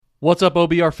What's up,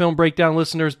 OBR Film Breakdown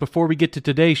listeners? Before we get to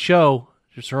today's show,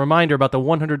 just a reminder about the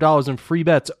 $100 in free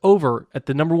bets over at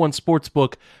the number one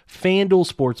sportsbook,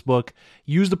 FanDuel Sportsbook.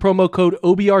 Use the promo code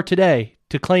OBR today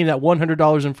to claim that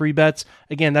 $100 in free bets.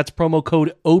 Again, that's promo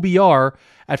code OBR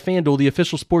at FanDuel, the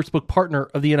official sportsbook partner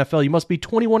of the NFL. You must be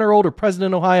 21 or older, present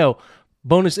in Ohio.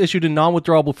 Bonus issued in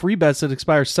non-withdrawable free bets that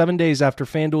expires 7 days after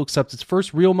FanDuel accepts its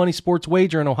first real money sports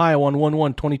wager in Ohio on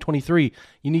 1/1/2023.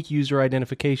 Unique user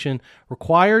identification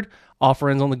required. Offer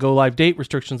ends on the go-live date.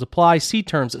 Restrictions apply. See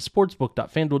terms at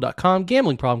sportsbook.fanduel.com.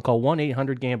 Gambling problem, call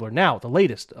 1-800-GAMBLER. Now, the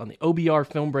latest on the OBR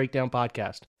Film Breakdown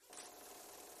podcast.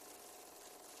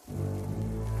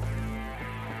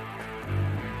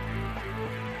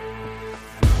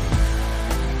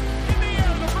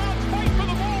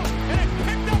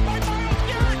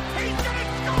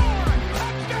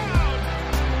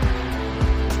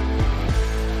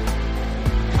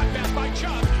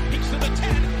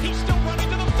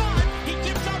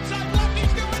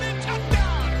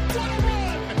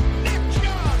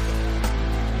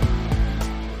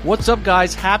 What's up,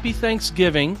 guys? Happy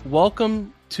Thanksgiving.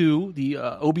 Welcome to the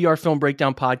OBR Film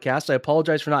Breakdown podcast. I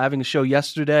apologize for not having a show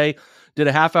yesterday. Did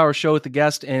a half-hour show with the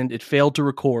guest, and it failed to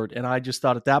record. And I just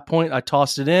thought at that point, I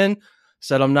tossed it in,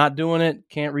 said I'm not doing it,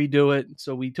 can't redo it.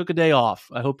 So we took a day off.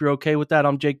 I hope you're okay with that.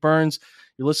 I'm Jake Burns.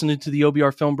 You're listening to the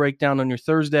OBR Film Breakdown on your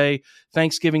Thursday,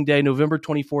 Thanksgiving Day, November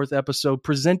 24th episode,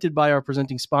 presented by our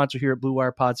presenting sponsor here at Blue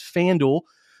Wire Pods, FanDuel,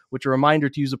 which a reminder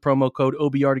to use the promo code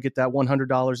OBR to get that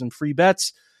 $100 in free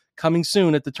bets. Coming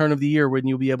soon at the turn of the year when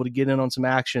you'll be able to get in on some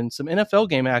action, some NFL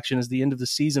game action as the end of the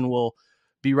season will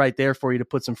be right there for you to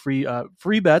put some free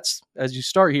bets as you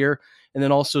start here, and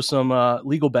then also some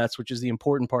legal bets, which is the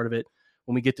important part of it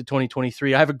when we get to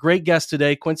 2023. I have a great guest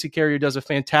today. Quincy Carrier does a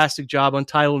fantastic job.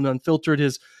 Untitled and Unfiltered.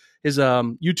 His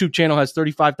YouTube channel has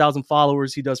 35,000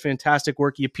 followers. He does fantastic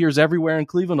work. He appears everywhere in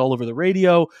Cleveland, all over the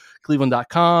radio,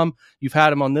 cleveland.com. You've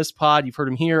had him on this pod. You've heard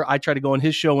him here. I try to go on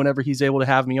his show whenever he's able to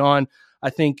have me on. I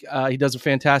think he does a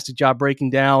fantastic job breaking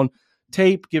down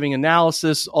tape, giving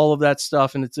analysis, all of that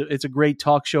stuff. And it's a great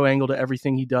talk show angle to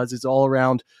everything he does. It's all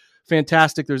around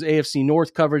fantastic. There's AFC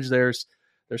North coverage. There's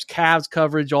Cavs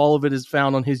coverage. All of it is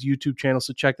found on his YouTube channel.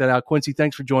 So check that out. Quincy,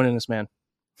 thanks for joining us, man.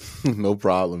 No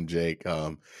problem, Jake.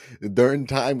 During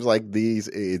times like these,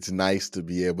 it's nice to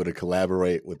be able to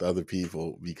collaborate with other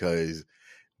people because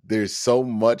there's so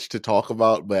much to talk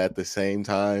about, but at the same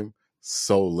time,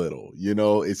 so little.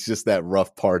 It's just that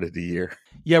rough part of the year.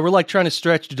 Yeah, we're like trying to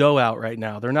stretch dough out right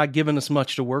now. They're not giving us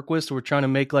much to work with, so we're trying to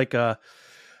make like a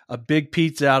big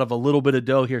pizza out of a little bit of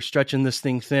dough here, stretching this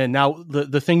thing thin. Now,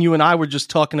 the thing you and I were just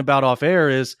talking about off air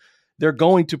is they're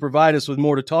going to provide us with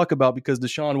more to talk about because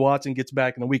Deshaun Watson gets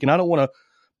back in the week. And I don't want to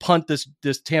punt this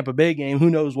Tampa Bay game. Who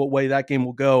knows what way that game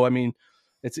will go? I mean,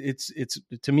 it's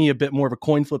to me a bit more of a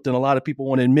coin flip than a lot of people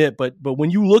want to admit. But when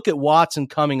you look at Watson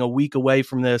coming a week away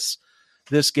from this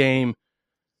game,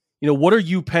 what are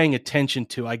you paying attention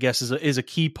to, I guess, is a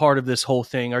key part of this whole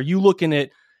thing. Are you looking at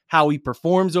how he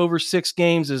performs over 6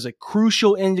 games as a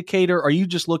crucial indicator? Are you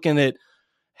just looking at,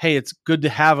 hey, it's good to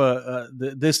have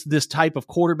this type of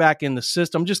quarterback in the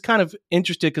system? I'm just kind of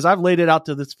interested because I've laid it out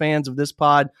to the fans of this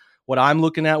pod what I'm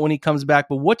looking at when he comes back.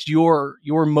 But what's your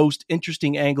most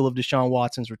interesting angle of Deshaun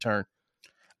Watson's return?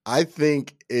 I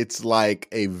think it's like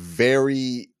a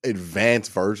very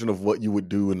advanced version of what you would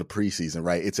do in the preseason,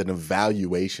 right? It's an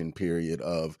evaluation period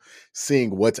of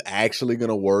seeing what's actually going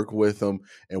to work with them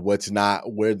and what's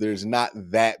not, where there's not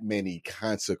that many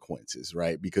consequences,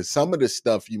 right? Because some of the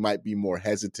stuff you might be more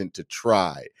hesitant to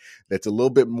try. That's a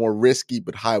little bit more risky,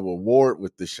 but high reward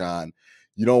with Deshaun.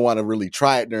 You don't want to really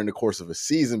try it during the course of a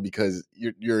season because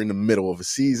you're in the middle of a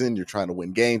season. You're trying to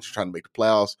win games. You're trying to make the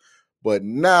playoffs. But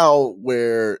now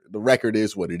where the record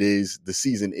is what it is, the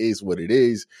season is what it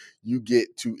is, you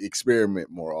get to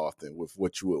experiment more often with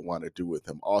what you would want to do with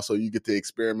him. Also, you get to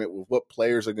experiment with what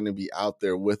players are going to be out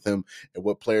there with him and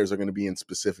what players are going to be in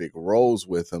specific roles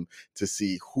with him to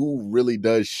see who really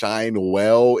does shine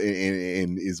well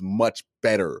and is much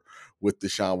better with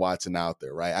Deshaun Watson out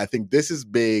there, right? I think this is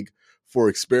big for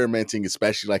experimenting,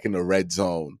 especially like in the red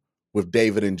zone with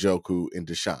David Njoku and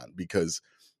Deshaun, because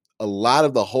a lot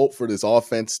of the hope for this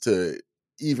offense to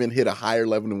even hit a higher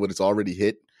level than what it's already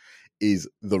hit is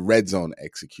the red zone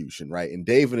execution, right? And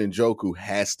David Njoku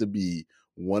has to be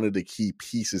one of the key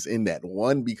pieces in that.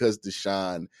 One, because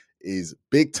Deshaun is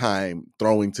big time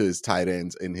throwing to his tight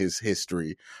ends in his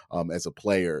history as a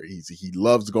player. He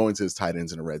loves going to his tight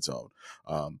ends in the red zone.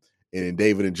 And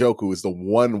David Njoku is the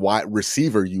one wide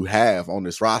receiver you have on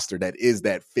this roster that is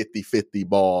that 50-50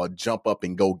 ball, jump up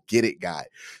and go get it guy.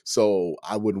 So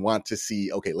I would want to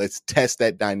see, okay, let's test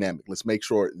that dynamic. Let's make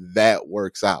sure that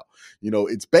works out.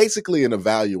 It's basically an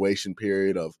evaluation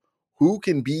period of who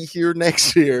can be here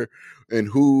next year and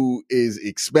who is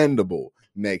expendable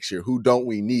next year. Who don't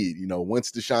we need?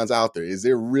 Once Deshaun's out there, is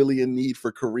there really a need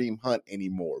for Kareem Hunt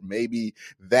anymore? Maybe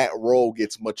that role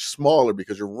gets much smaller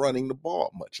because you're running the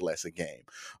ball much less a game.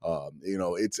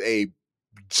 It's a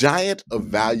giant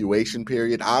evaluation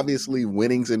period. Obviously,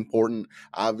 winning's important.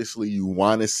 Obviously, you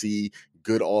want to see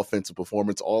good offensive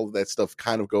performance. All of that stuff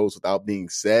kind of goes without being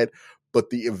said. But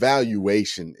the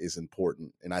evaluation is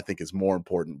important, and I think it's more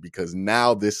important because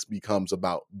now this becomes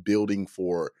about building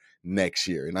for next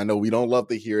year. And I know we don't love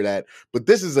to hear that, but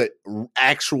this is a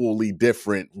actually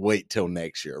different wait till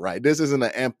next year, right? This isn't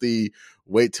an empty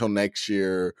wait till next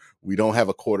year. We don't have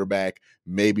a quarterback.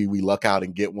 Maybe we luck out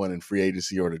and get one in free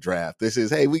agency or the draft. This is,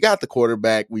 hey, we got the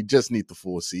quarterback. We just need the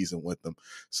full season with them.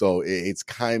 So it's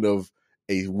kind of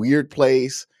a weird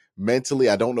place. Mentally,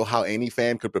 I don't know how any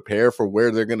fan could prepare for where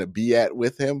they're going to be at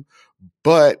with him,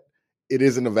 but it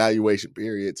is an evaluation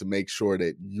period to make sure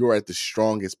that you're at the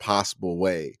strongest possible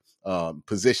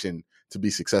position to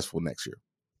be successful next year.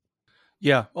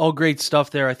 Yeah, all great stuff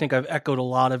there. I think I've echoed a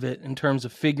lot of it in terms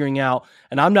of figuring out,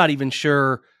 and I'm not even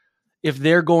sure if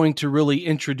they're going to really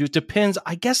introduce, depends,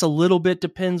 I guess a little bit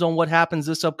depends on what happens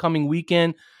this upcoming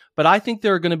weekend. But I think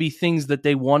there are going to be things that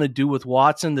they want to do with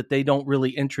Watson that they don't really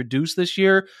introduce this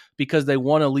year because they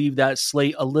want to leave that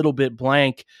slate a little bit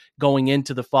blank going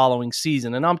into the following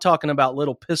season. And I'm talking about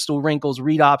little pistol wrinkles,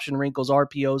 read option wrinkles,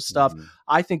 RPO stuff. Mm-hmm.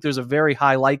 I think there's a very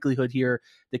high likelihood here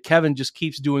that Kevin just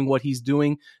keeps doing what he's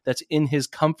doing that's in his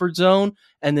comfort zone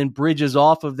and then bridges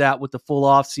off of that with the full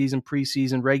offseason,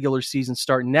 preseason, regular season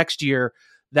start next year.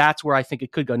 That's where I think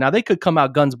it could go. Now, they could come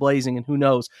out guns blazing, and who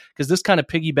knows, because this kind of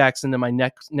piggybacks into my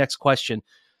next question.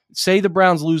 Say the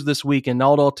Browns lose this week, and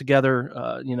not altogether,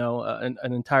 an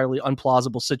entirely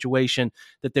unplausible situation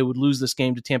that they would lose this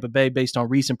game to Tampa Bay based on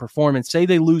recent performance. Say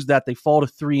they lose that, they fall to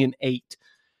 3-8.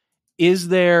 Is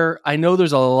there, I know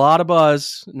there's a lot of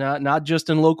buzz, not just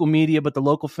in local media, but the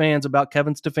local fans about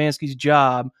Kevin Stefanski's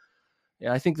job.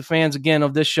 I think the fans, again,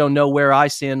 of this show know where I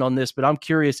stand on this, but I'm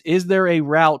curious, is there a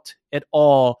route at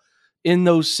all in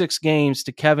those 6 games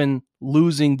to Kevin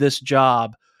losing this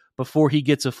job before he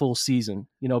gets a full season?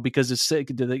 Because it's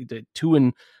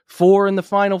 2-4 in the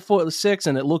final 6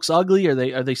 and it looks ugly.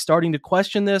 Are they starting to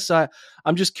question this?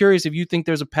 I'm just curious if you think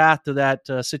there's a path to that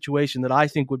situation that I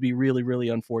think would be really, really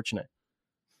unfortunate.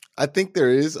 I think there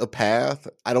is a path.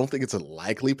 I don't think it's a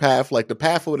likely path. Like the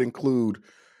path would include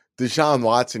Deshaun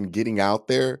Watson getting out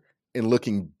there and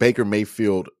looking Baker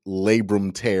Mayfield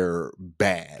labrum tear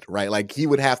bad, right? Like he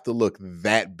would have to look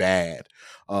that bad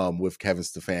with Kevin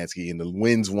Stefanski, and the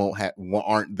wins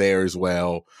aren't there as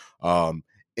well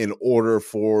in order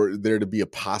for there to be a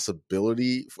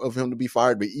possibility of him to be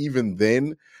fired. But even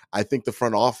then, I think the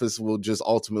front office will just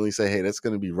ultimately say, hey, that's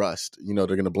going to be rust. They're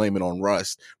going to blame it on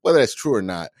rust, whether that's true or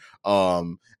not.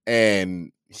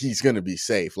 And he's going to be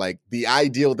safe. Like the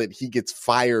ideal that he gets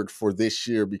fired for this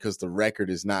year because the record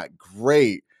is not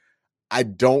great, I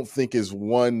don't think is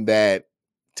one that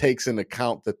takes into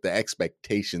account that the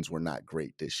expectations were not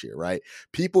great this year, right?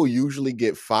 People usually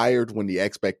get fired when the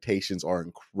expectations are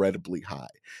incredibly high.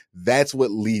 That's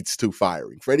what leads to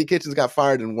firing. Freddie Kitchens got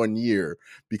fired in 1 year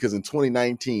because in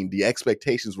 2019, the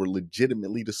expectations were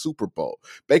legitimately the Super Bowl.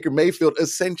 Baker Mayfield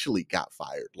essentially got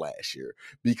fired last year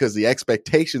because the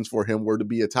expectations for him were to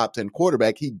be a top 10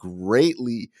 quarterback. He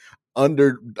greatly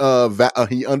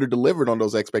he under-delivered on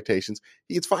those expectations.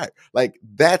 He gets fired. Like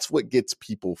that's what gets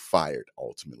people fired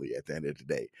ultimately at the end of the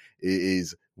day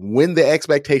is when the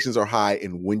expectations are high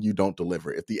and when you don't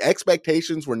deliver. If the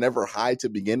expectations were never high to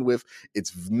begin with,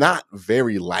 it's not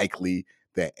very likely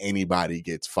that anybody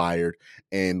gets fired.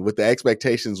 And with the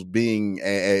expectations being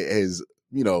as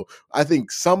I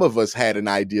think some of us had an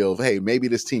idea of, hey, maybe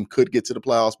this team could get to the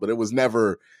playoffs, but it was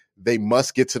never they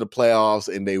must get to the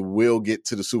playoffs and they will get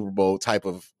to the Super Bowl type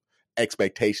of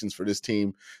expectations for this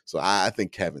team. So I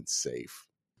think Kevin's safe.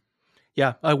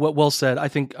 Yeah, well said. I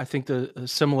think the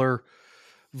similar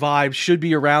vibe should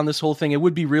be around this whole thing. It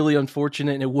would be really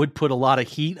unfortunate and it would put a lot of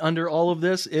heat under all of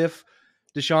this if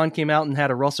Deshaun came out and had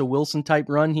a Russell Wilson type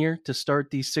run here to start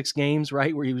these 6 games,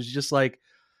 right? Where he was just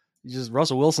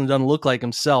Russell Wilson doesn't look like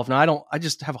himself. Now I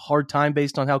just have a hard time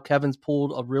based on how Kevin's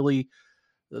pulled a really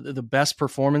the best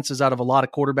performances out of a lot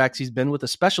of quarterbacks he's been with,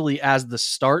 especially as the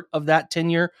start of that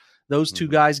tenure. Those two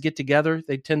guys get together.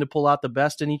 They tend to pull out the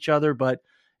best in each other, but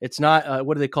It's not,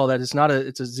 what do they call that?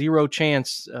 It's a zero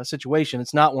chance situation.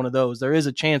 It's not one of those. There is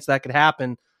a chance that could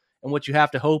happen. And what you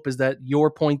have to hope is that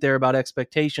your point there about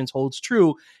expectations holds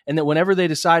true. And that whenever they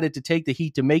decided to take the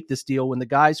heat to make this deal, when the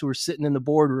guys who were sitting in the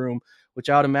boardroom, which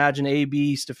I would imagine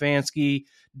AB, Stefanski,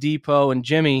 Depot, and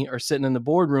Jimmy are sitting in the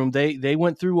boardroom, they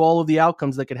went through all of the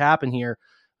outcomes that could happen here.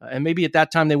 And maybe at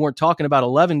that time they weren't talking about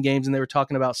 11 games and they were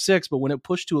talking about 6, but when it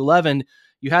pushed to 11,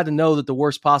 you had to know that the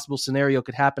worst possible scenario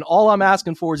could happen. All I'm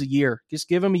asking for is a year. Just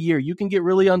give them a year. You can get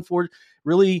really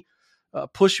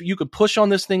push. You could push on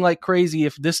this thing like crazy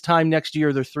if this time next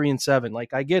year they're 3-7.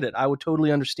 Like, I get it. I would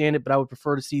totally understand it, but I would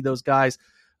prefer to see those guys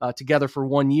together for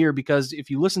 1 year, because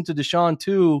if you listen to Deshaun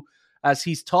too, as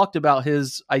he's talked about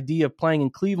his idea of playing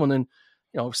in Cleveland, and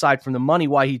aside from the money,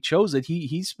 why he chose it,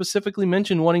 he specifically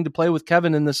mentioned wanting to play with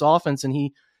Kevin in this offense, and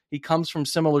he comes from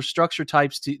similar structure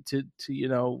types to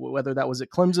whether that was at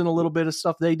Clemson, a little bit of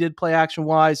stuff they did play action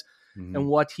wise, and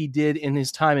what he did in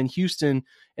his time in Houston,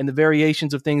 and the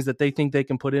variations of things that they think they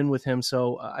can put in with him.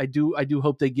 So I do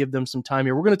hope they give them some time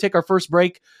here. We're going to take our first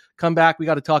break, come back. We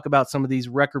got to talk about some of these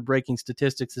record-breaking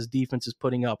statistics this defense is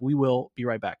putting up. We will be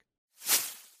right back.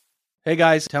 Hey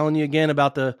guys, telling you again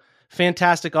about the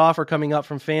fantastic offer coming up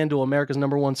from FanDuel, America's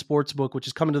 #1 sportsbook, which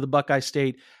is coming to the Buckeye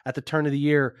State at the turn of the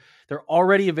year. They're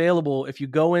already available. If you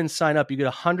go in, sign up, you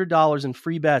get $100 in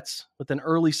free bets with an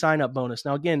early sign-up bonus.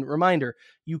 Now, again, reminder,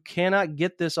 you cannot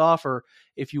get this offer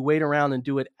if you wait around and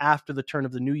do it after the turn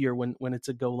of the new year when it's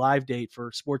a go-live date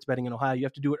for sports betting in Ohio. You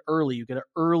have to do it early. You get an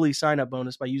early sign-up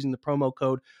bonus by using the promo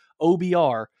code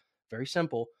OBR. Very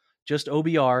simple. Just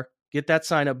OBR. Get that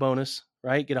sign-up bonus.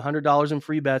 Right? Get $100 in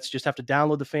free bets. Just have to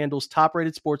download the FanDuel's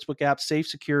top-rated sportsbook app, safe,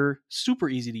 secure, super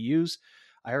easy to use.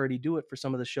 I already do it for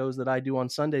some of the shows that I do on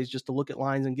Sundays just to look at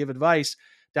lines and give advice.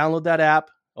 Download that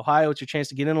app. Ohio, it's your chance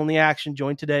to get in on the action.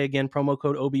 Join today. Again, promo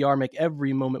code OBR. Make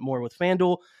every moment more with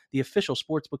FanDuel, the official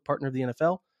sportsbook partner of the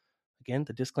NFL. Again,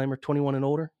 the disclaimer, 21 and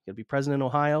older. You'll be present in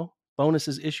Ohio.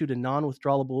 Bonuses issued in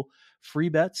non-withdrawable free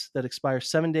bets that expire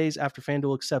 7 days after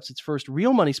FanDuel accepts its first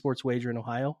real money sports wager in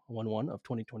Ohio, 1/1 of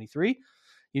 2023.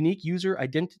 Unique user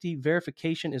identity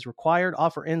verification is required.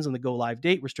 Offer ends on the go-live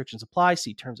date. Restrictions apply.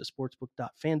 See terms at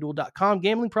sportsbook.fanduel.com.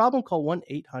 Gambling problem? Call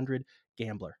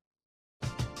 1-800-GAMBLER.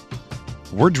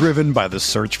 We're driven by the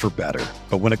search for better.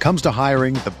 But when it comes to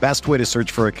hiring, the best way to search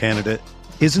for a candidate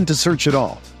isn't to search at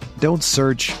all. Don't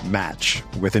search, match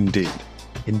with Indeed.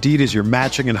 Indeed is your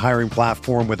matching and hiring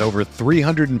platform with over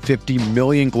 350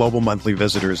 million global monthly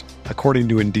visitors, according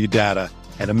to Indeed data,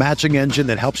 and a matching engine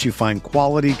that helps you find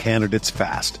quality candidates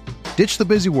fast. Ditch the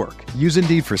busy work. Use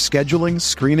Indeed for scheduling,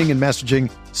 screening, and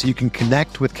messaging so you can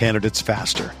connect with candidates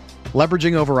faster.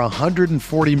 Leveraging over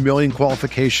 140 million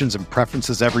qualifications and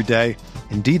preferences every day,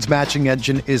 Indeed's matching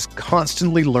engine is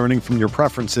constantly learning from your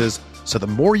preferences, so the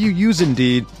more you use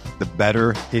Indeed, the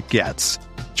better it gets.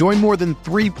 Join more than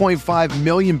 3.5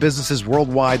 million businesses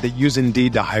worldwide that use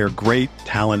Indeed to hire great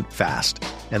talent fast.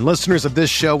 And listeners of this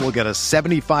show will get a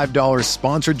 $75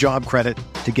 sponsored job credit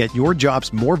to get your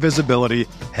jobs more visibility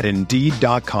at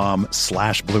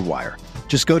Indeed.com/Blue Wire.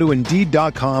 Just go to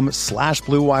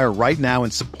Indeed.com/Blue Wire right now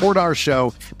and support our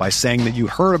show by saying that you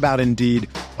heard about Indeed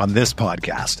on this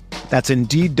podcast. That's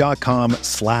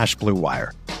Indeed.com/Blue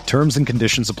Wire. Terms and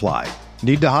conditions apply.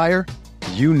 Need to hire?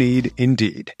 You need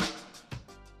Indeed.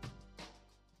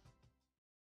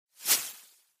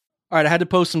 All right, I had to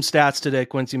post some stats today,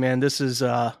 Quincy, man. This is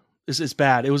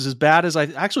bad. It was as bad as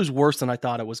it was worse than I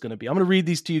thought it was going to be. I'm going to read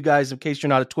these to you guys in case you're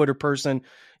not a Twitter person.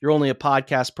 You're only a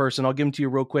podcast person. I'll give them to you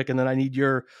real quick, and then I need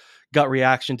your gut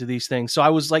reaction to these things. So I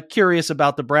was curious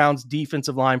about the Browns'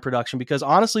 defensive line production, because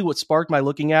honestly, what sparked my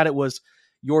looking at it was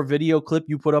your video clip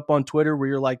you put up on Twitter where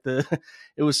you're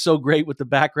it was so great with the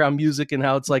background music and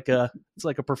how it's like a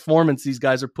performance these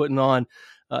guys are putting on.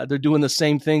 They're doing the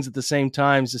same things at the same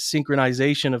time. It's a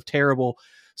synchronization of terrible.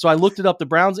 So I looked it up. The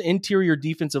Browns' interior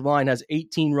defensive line has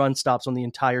 18 run stops on the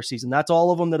entire season. That's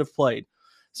all of them that have played.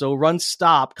 So run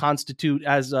stop constitute,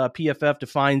 as PFF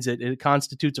defines it, it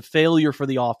constitutes a failure for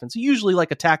the offense. Usually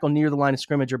like a tackle near the line of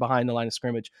scrimmage or behind the line of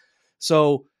scrimmage.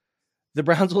 So the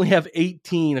Browns only have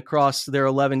 18 across their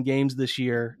 11 games this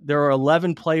year. There are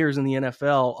 11 players in the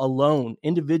NFL alone,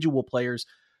 individual players,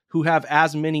 who have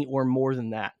as many or more than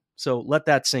that. So let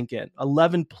that sink in.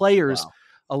 11 players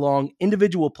along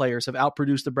individual players have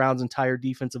outproduced the Browns' entire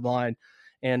defensive line.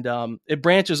 And it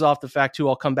branches off the fact, too.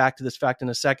 I'll come back to this fact in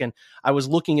a second. I was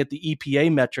looking at the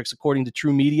EPA metrics according to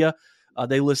True Media.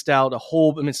 They list out a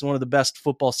whole, it's one of the best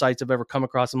football sites I've ever come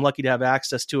across. I'm lucky to have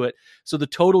access to it. So the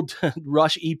total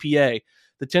rush EPA,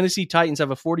 the Tennessee Titans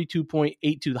have a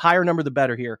 42.82. The higher number, the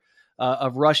better here.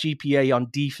 of rush EPA on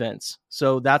defense.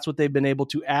 So that's what they've been able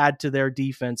to add to their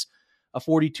defense, a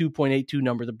 42.82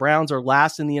 number. The Browns are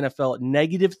last in the NFL at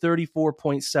negative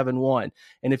 34.71.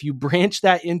 And if you branch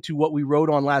that into what we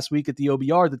wrote on last week at the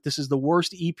OBR, that this is the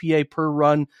worst EPA per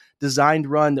run, designed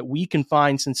run that we can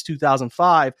find since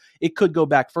 2005, it could go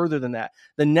back further than that.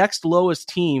 The next lowest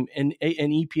team in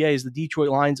EPA is the Detroit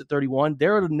Lions at 31.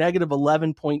 They're at a negative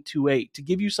 11.28. To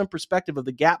give you some perspective of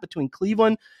the gap between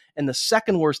Cleveland and the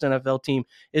second worst NFL team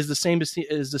is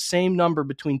the same number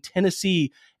between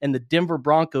Tennessee and the Denver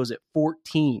Broncos at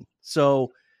 14.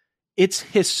 So it's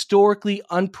historically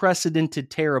unprecedented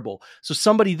terrible. So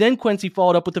somebody then, Quincy,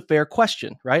 followed up with a fair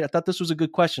question, right? I thought this was a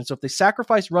good question. So if they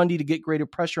sacrifice run D to get greater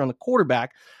pressure on the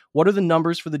quarterback, what are the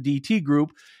numbers for the DT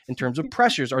group in terms of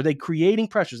pressures? Are they creating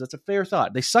pressures? That's a fair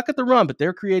thought. They suck at the run, but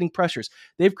they're creating pressures.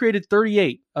 They've created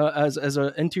 38 as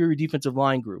an interior defensive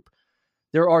line group.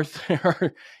 Here are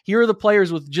the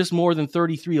players with just more than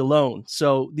 33 alone.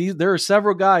 So there are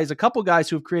several guys, a couple guys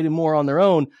who have created more on their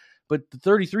own, but the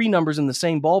 33 numbers in the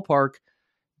same ballpark.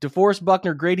 DeForest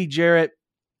Buckner, Grady Jarrett,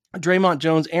 Draymond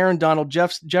Jones, Aaron Donald,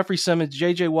 Jeffrey Simmons,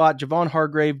 J.J. Watt, Javon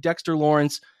Hargrave, Dexter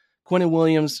Lawrence, Quinnen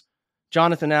Williams,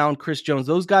 Jonathan Allen, Chris Jones.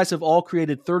 Those guys have all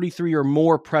created 33 or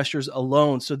more pressures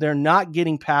alone, so they're not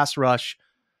getting pass rush.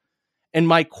 And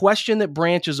my question that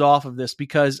branches off of this,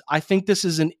 because I think this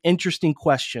is an interesting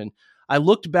question. I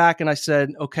looked back and I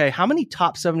said, okay, how many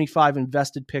top 75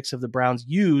 invested picks have the Browns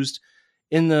used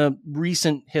in the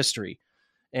recent history?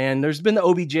 And there's been the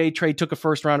OBJ trade, took a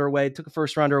first rounder away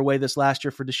this last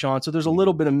year for Deshaun. So there's a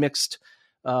little bit of mixed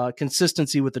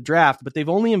consistency with the draft, but they've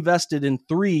only invested in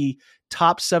 3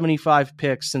 top 75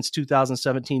 picks since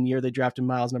 2017, the year they drafted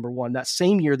Miles number 1. That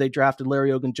same year they drafted Larry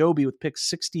Ogunjobi with pick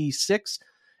 66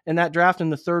 in that draft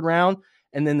in the 3rd round.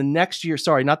 And then the next year,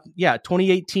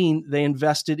 2018, they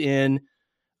invested in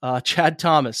Chad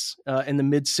Thomas in the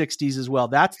mid 60s as well.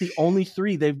 That's the only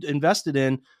 3 they've invested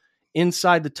in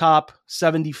inside the top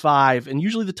 75. And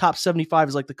usually the top 75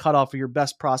 is like the cutoff for your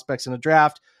best prospects in a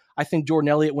draft. I think Jordan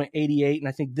Elliott went 88. And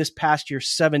I think this past year,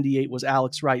 78 was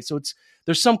Alex Wright. So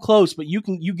there's some close, but you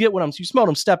get what you smelled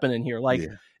them stepping in here. Like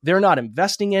They're not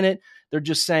investing in it. They're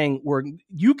just saying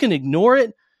you can ignore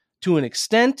it to an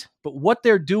extent, but what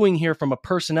they're doing here from a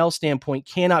personnel standpoint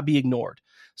cannot be ignored.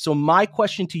 So my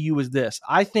question to you is this.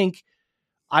 I think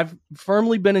I've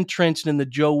firmly been entrenched in the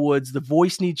Joe Woods. The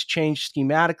voice needs change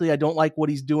schematically. I don't like what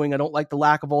he's doing. I don't like the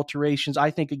lack of alterations. I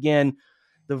think, again,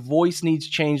 the voice needs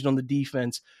changed on the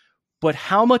defense. But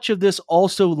how much of this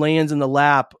also lands in the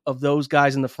lap of those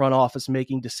guys in the front office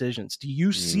making decisions? Do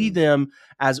you see them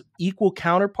as equal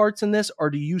counterparts in this, or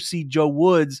do you see Joe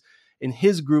Woods in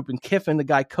his group and Kiffin, the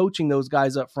guy coaching those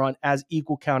guys up front, as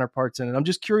equal counterparts in it? I'm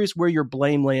just curious where your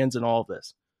blame lands in all of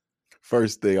this.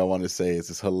 First thing I want to say is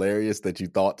it's hilarious that you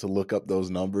thought to look up those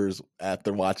numbers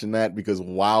after watching that, because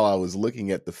while I was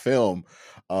looking at the film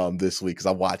this week, because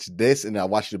I watched this and I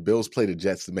watched the Bills play the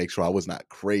Jets to make sure I was not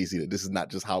crazy, that this is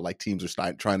not just how like teams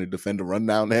are trying to defend a run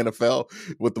down in the NFL,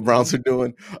 what the Browns are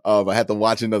doing. I had to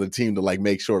watch another team to like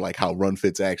make sure like how run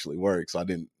fits actually work, so I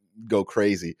didn't go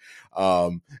crazy.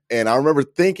 And I remember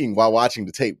thinking while watching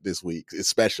the tape this week,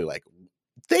 especially like,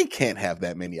 they can't have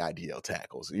that many IDL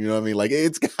tackles. You know what I mean? Like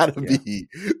it's got to be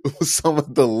some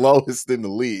of the lowest in the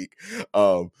league.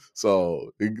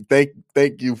 So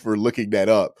thank you for looking that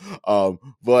up.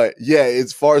 But yeah,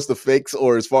 as far as the fakes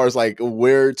or as far as like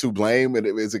where to blame and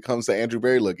as it comes to Andrew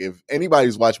Berry, look, if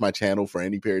anybody's watched my channel for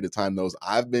any period of time knows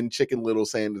I've been Chicken Little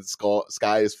saying that the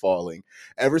sky is falling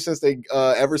ever since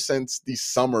the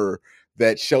summer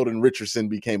that Sheldon Richardson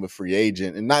became a free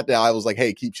agent. And not that I was like,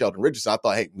 hey, keep Sheldon Richardson. I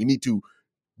thought, hey, we need to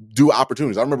do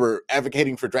opportunities. I remember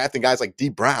advocating for drafting guys like D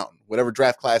Brown, whatever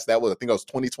draft class that was. I think that was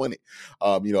 2020.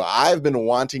 I've been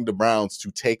wanting the Browns to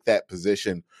take that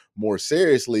position more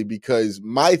seriously because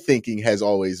my thinking has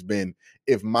always been,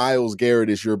 if Myles Garrett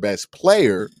is your best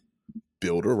player,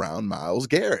 build around Myles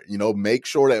Garrett. Make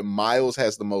sure that Myles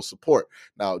has the most support.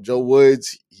 Now, Joe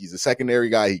Woods, he's a secondary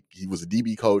guy. He was a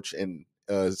DB coach in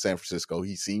San Francisco.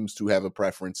 He seems to have a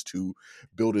preference to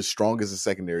build as strong as a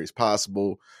secondary as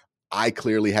possible. I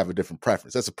clearly have a different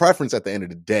preference. That's a preference at the end of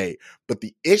the day. But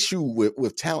the issue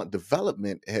with talent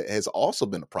development has also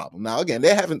been a problem. Now, again,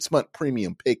 they haven't spent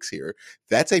premium picks here.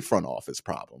 That's a front office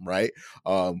problem, right?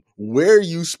 Where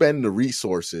you spend the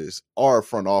resources are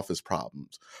front office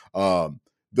problems.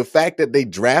 The fact that they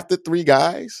drafted 3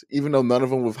 guys, even though none of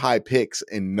them with high picks,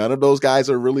 and none of those guys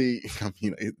are really,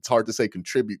 it's hard to say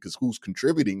contribute because who's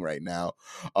contributing right now,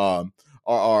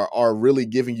 are really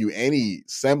giving you any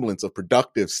semblance of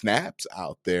productive snaps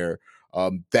out there. I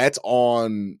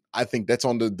think that's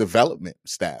on the development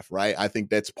staff, right? I think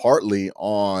that's partly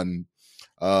on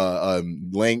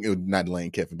Not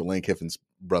Lane Kiffin, but Lane Kiffin's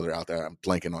brother out there. I'm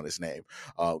blanking on his name.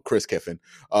 Chris Kiffin.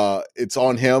 It's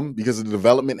on him because the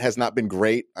development has not been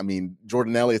great. I mean,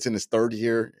 Jordan Elliott's in his third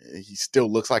year. He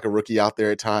still looks like a rookie out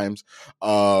there at times.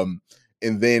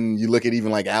 And then you look at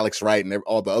even like Alex Wright and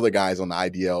all the other guys on the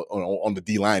IDL on the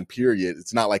D-line period.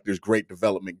 It's not like there's great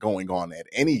development going on at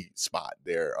any spot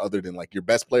there other than like your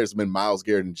best players have been Myles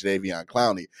Garrett and Jadeveon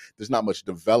Clowney. There's not much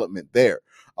development there.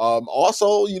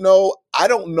 Also, I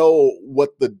don't know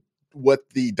what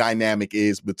the dynamic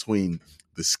is between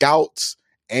the scouts,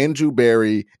 Andrew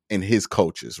Berry, and his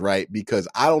coaches, right? Because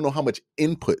I don't know how much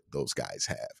input those guys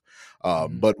have.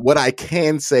 But what I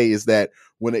can say is that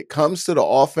when it comes to the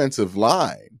offensive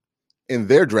line in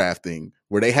their drafting,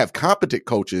 where they have competent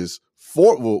coaches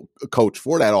coach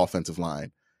for that offensive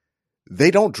line, they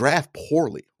don't draft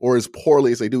poorly or as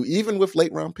poorly as they do, even with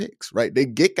late round picks, right? They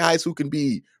get guys who can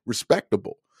be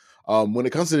respectable. When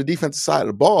it comes to the defensive side of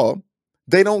the ball,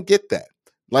 they don't get that.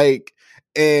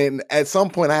 And at some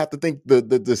point I have to think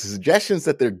the suggestions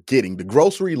that they're getting, the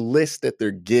grocery list that they're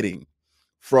getting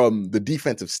from the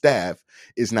defensive staff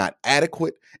is not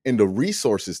adequate, and the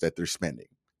resources that they're spending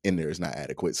in there is not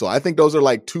adequate. So I think those are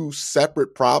like two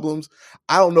separate problems.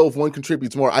 I don't know if one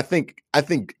contributes more. I think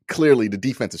clearly the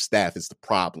defensive staff is the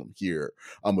problem here.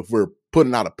 If we're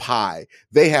putting out a pie,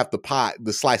 they have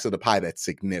the slice of the pie that's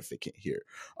significant here.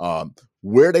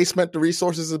 Where they spent the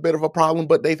resources is a bit of a problem,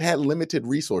 but they've had limited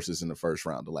resources in the first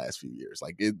round the last few years.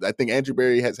 I think Andrew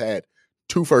Berry has had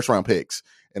 2 first-round picks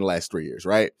in the last 3 years,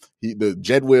 right? The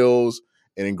Jed Wills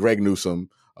and then Greg Newsome.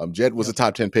 Jed was a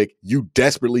top 10 pick. You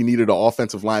desperately needed an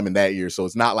offensive lineman that year, so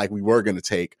it's not like we were going to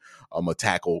take a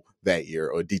tackle that year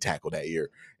or a D-tackle that year.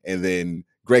 And then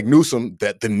Greg Newsome,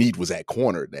 that the need was at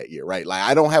corner that year, right?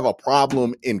 I don't have a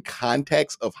problem in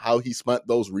context of how he spent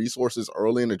those resources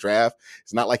early in the draft.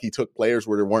 It's not like he took players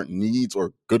where there weren't needs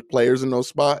or good players in those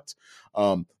spots.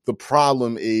 The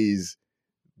problem is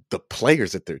the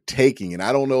players that they're taking. And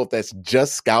I don't know if that's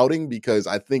just scouting, because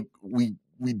I think we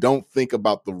don't think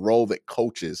about the role that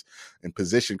coaches and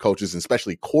position coaches, and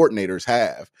especially coordinators,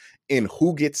 have in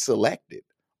who gets selected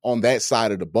on that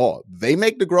side of the ball. They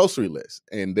make the grocery list,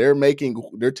 and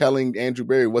they're telling Andrew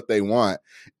Berry what they want,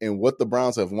 and what the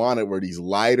Browns have wanted were these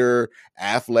lighter,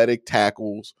 athletic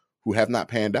tackles who have not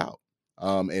panned out.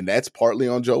 And that's partly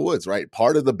on Joe Woods, right?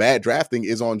 Part of the bad drafting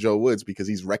is on Joe Woods because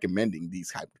he's recommending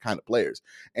these kind of players.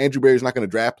 Andrew Berry's not going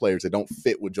to draft players that don't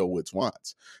fit what Joe Woods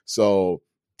wants. So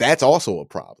that's also a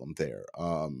problem there.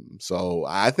 So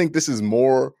I think this is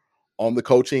more on the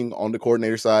coaching, on the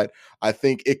coordinator side. I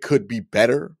think it could be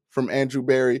better from Andrew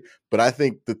Berry, but I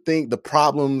think the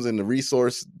problems and the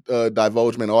resource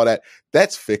divulgement, all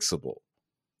that's fixable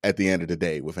at the end of the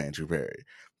day with Andrew Berry.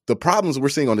 The problems we're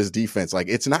seeing on this defense,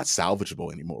 it's not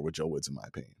salvageable anymore with Joe Woods, in my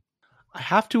opinion. I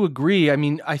have to agree. I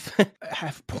mean, I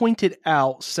have pointed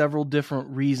out several different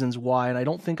reasons why, and I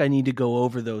don't think I need to go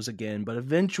over those again, but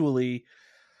eventually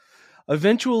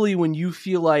when you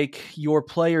feel like your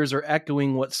players are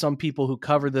echoing what some people who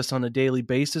cover this on a daily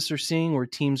basis are seeing, where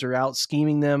teams are out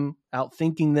scheming them, out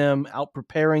thinking them, out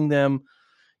preparing them,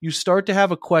 you start to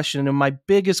have a question. And my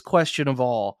biggest question of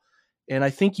all, and I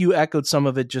think you echoed some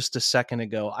of it just a second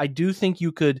ago, I do think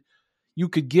you could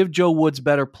give Joe Woods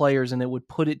better players and it would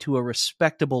put it to a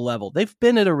respectable level. They've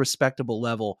been at a respectable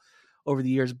level over the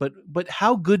years, but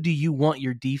how good do you want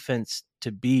your defense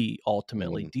to be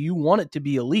ultimately? Do you want it to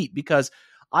be elite? Because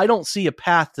I don't see a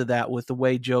path to that with the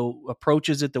way Joe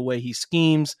approaches it, the way he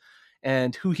schemes,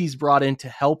 and who he's brought in to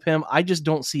help him. I just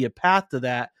don't see a path to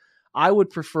that. I would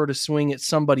prefer to swing at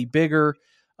somebody bigger.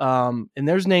 And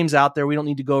there's names out there. We don't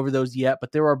need to go over those yet,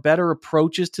 but there are better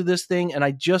approaches to this thing. And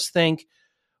I just think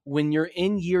when you're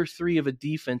in year 3 of a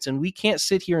defense, and we can't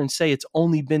sit here and say it's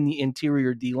only been the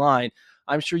interior D-line.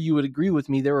 I'm sure you would agree with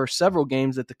me. There are several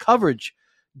games that the coverage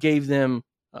gave them,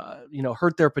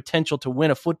 hurt their potential to win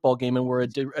a football game, and were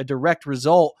a direct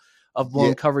result of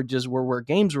blown coverages where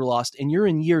games were lost. And you're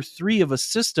in year 3 of a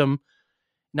system,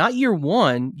 not year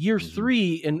 1, year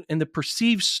 3, and the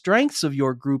perceived strengths of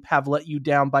your group have let you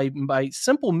down by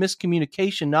simple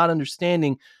miscommunication, not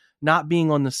understanding, not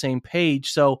being on the same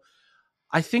page. So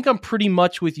I think I'm pretty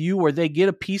much with you, where they get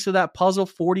a piece of that puzzle,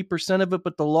 40% of it,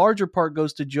 but the larger part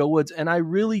goes to Joe Woods. And I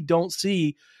really don't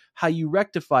see how you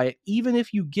rectify it. Even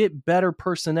if you get better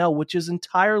personnel, which is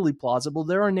entirely plausible.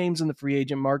 There are names in the free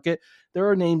agent market. There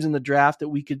are names in the draft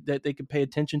that they could pay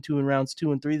attention to in rounds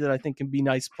 2 and 3 that I think can be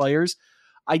nice players.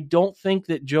 I don't think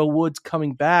that Joe Woods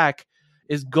coming back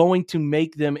is going to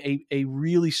make them a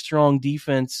really strong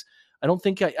defense. I don't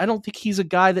think he's a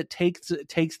guy that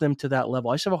takes them to that level.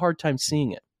 I just have a hard time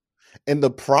seeing it. And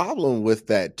the problem with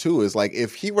that too is like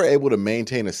if he were able to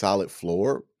maintain a solid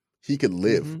floor, he could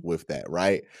live with that,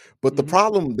 right? But the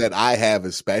problem that I have,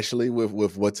 especially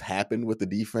with what's happened with the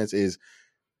defense, is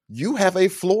you have a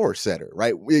floor setter,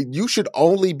 right? You should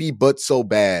only be but so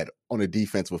bad on a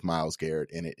defense with Myles Garrett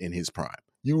in his prime.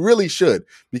 You really should,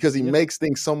 because he makes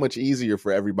things so much easier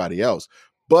for everybody else.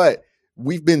 But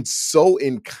we've been so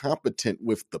incompetent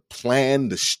with the plan,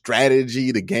 the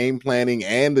strategy, the game planning,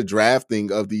 and the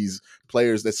drafting of these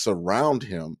players that surround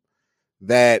him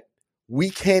that we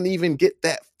can't even get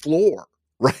that floor,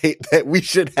 right? That we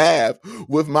should have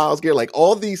with Myles Garrett. Like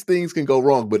all these things can go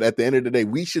wrong, but at the end of the day,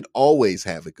 we should always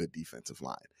have a good defensive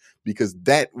line because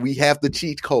that we have the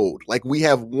cheat code. Like we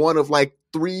have one of like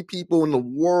 3 people in the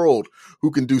world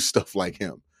who can do stuff like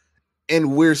him.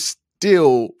 And we're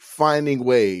still finding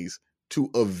ways to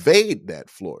evade that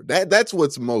floor. That's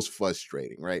what's most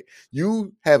frustrating, right?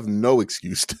 You have no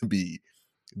excuse to be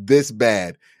this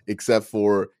bad except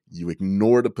for you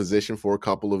ignore the position for a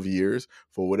couple of years.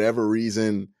 For whatever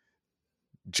reason,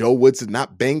 Joe Woods did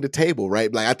not bang the table,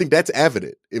 right? Like I think that's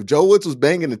evident. If Joe Woods was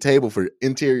banging the table for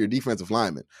interior defensive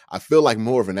linemen, I feel like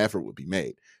more of an effort would be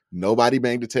made. Nobody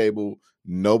banged the table.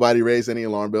 Nobody raised any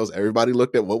alarm bells. Everybody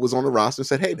looked at what was on the roster and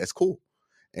said, hey, that's cool.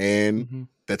 And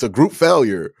that's a group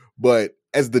failure. But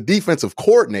as the defensive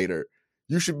coordinator,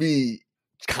 you should be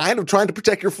kind of trying to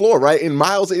protect your floor, right? And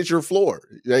Myles is your floor.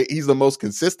 Right? He's the most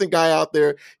consistent guy out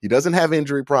there. He doesn't have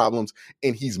injury problems,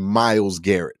 and he's Myles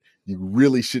Garrett. You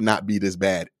really should not be this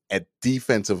bad at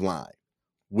defensive line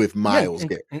with Myles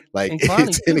Garrett. Like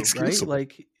it's inexcusable.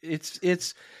 Right? Like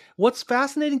it's what's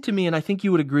fascinating to me, and I think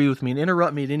you would agree with me, and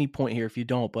interrupt me at any point here if you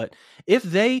don't. But if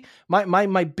they,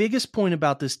 my biggest point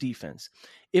about this defense,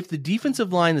 if the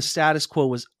defensive line, the status quo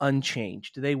was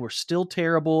unchanged, they were still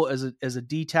terrible as a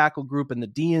D tackle group, and the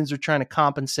DNs are trying to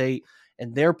compensate,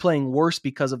 and they're playing worse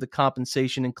because of the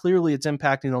compensation, and clearly it's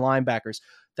impacting the linebackers.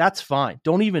 That's fine.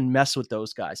 Don't even mess with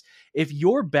those guys. If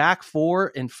your back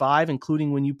 4 and 5,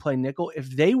 including when you play nickel, if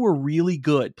they were really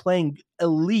good, playing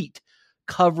elite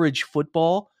coverage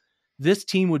football, this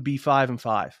team would be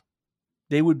 5-5.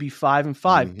 They would be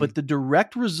 5-5. But the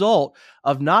direct result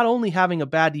of not only having a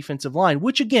bad defensive line,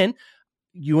 which again,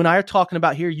 you and I are talking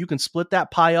about here, you can split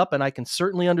that pie up, and I can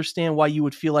certainly understand why you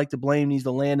would feel like the blame needs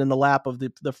to land in the lap of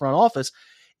the front office.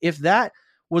 If that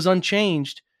was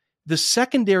unchanged, the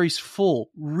secondary's full,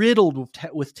 riddled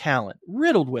with talent,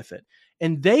 riddled with it.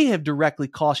 And they have directly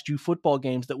cost you football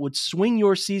games that would swing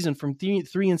your season from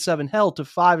 3-7 hell to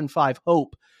 5-5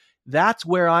 hope. That's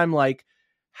where I'm like,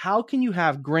 how can you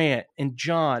have Grant and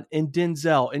John and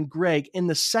Denzel and Greg in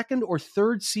the 2nd or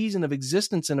 3rd season of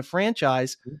existence in a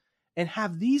franchise and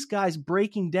have these guys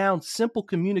breaking down simple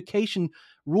communication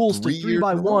rules to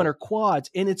 3x1 or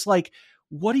quads? And it's like,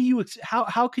 what do you,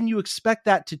 how can you expect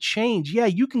that to change? Yeah,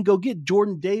 you can go get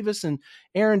Jordan Davis and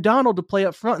Aaron Donald to play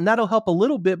up front, and that'll help a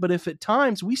little bit. But if at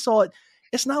times we saw it,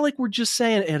 it's not like we're just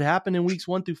saying it happened in weeks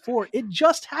 1 through 4. It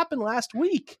just happened last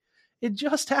week. It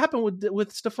just happened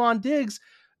with Stephon Diggs.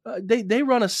 They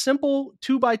run a simple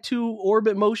 2x2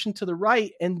 orbit motion to the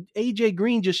right, and AJ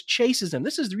Green just chases him.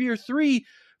 This is year 3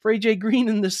 for AJ Green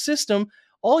in the system.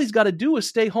 All he's got to do is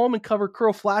stay home and cover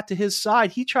curl flat to his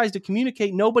side. He tries to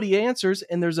communicate, nobody answers,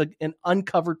 and there's an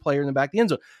uncovered player in the back of the end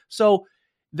zone. So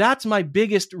that's my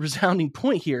biggest resounding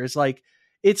point here is like,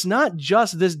 it's not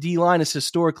just this D-line is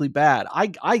historically bad.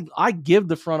 I give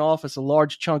the front office a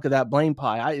large chunk of that blame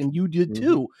pie, and you did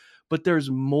too. But there's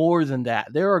more than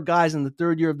that. There are guys in the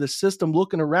 3rd year of the system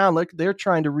looking around like they're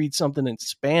trying to read something in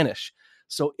Spanish.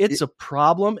 So it's a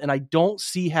problem, and I don't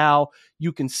see how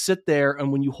you can sit there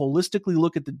and when you holistically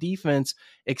look at the defense,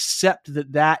 accept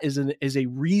that is a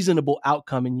reasonable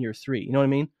outcome in year 3. You know what I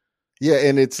mean? Yeah,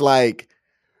 and it's like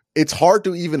it's hard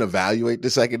to even evaluate the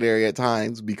secondary at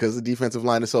times because the defensive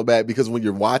line is so bad. Because when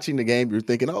you're watching the game, you're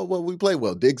thinking, oh, well, we played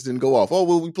well. Diggs didn't go off. Oh,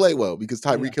 well, we played well because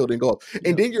Tyreek Hill didn't go off.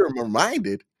 And then you're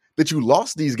reminded that you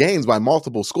lost these games by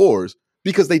multiple scores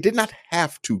because they did not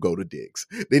have to go to Diggs.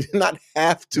 They did not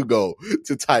have to go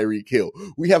to Tyreek Hill.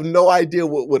 We have no idea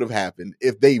what would have happened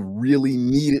if they really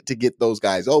needed to get those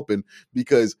guys open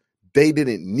because they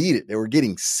didn't need it. They were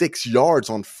getting 6 yards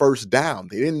on first down.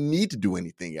 They didn't need to do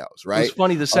anything else, right? It's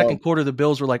funny. The second quarter, the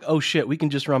Bills were like, oh shit, we can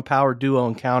just run power duo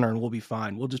and counter and we'll be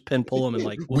fine. We'll just pin pull them and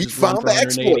we found the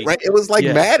exploit, right? It was like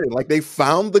Madden. Like they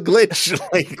found the glitch.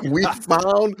 Like we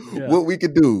found what we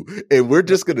could do. And we're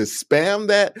just going to spam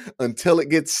that until it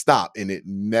gets stopped. And it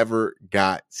never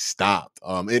got stopped.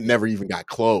 It never even got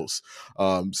close.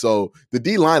 So the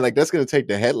D-line, like that's going to take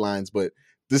the headlines, but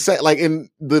in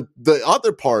the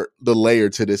other part, the layer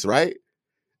to this, right?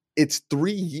 It's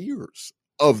 3 years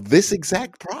of this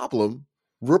exact problem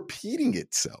repeating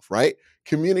itself, right?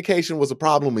 Communication was a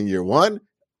problem in year 1,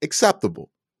 acceptable.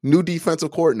 New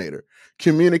defensive coordinator.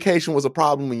 Communication was a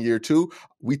problem in year 2.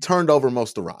 We turned over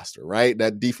most of the roster, right?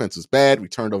 That defense was bad. We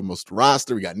turned over most of the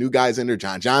roster. We got new guys in there.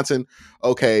 John Johnson.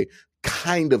 Okay,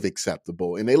 kind of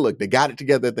acceptable. And they got it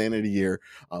together at the end of the year.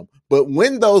 But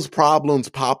when those problems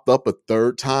popped up a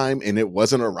third time and it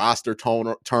wasn't a roster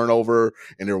turnover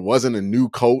and there wasn't a new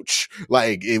coach,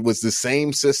 like it was the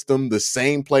same system, the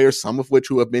same players, some of which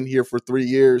who have been here for 3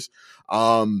 years.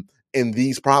 And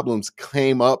these problems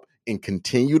came up and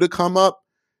continue to come up,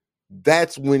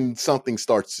 that's when something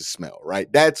starts to smell,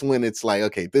 right? That's when it's like,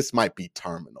 okay, this might be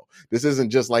terminal. This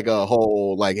isn't just like a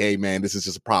whole, like, hey, man, this is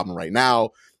just a problem right now.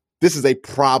 This is a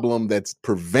problem that's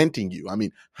preventing you. I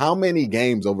mean, how many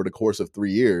games over the course of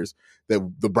 3 years that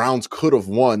the Browns could have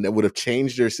won that would have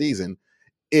changed their season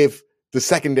if the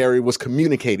secondary was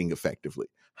communicating effectively?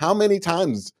 How many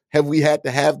times have we had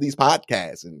to have these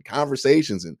podcasts and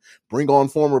conversations and bring on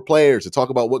former players to talk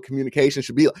about what communication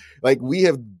should be like? Like, we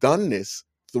have done this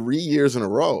 3 years in a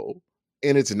row,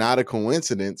 and it's not a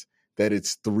coincidence that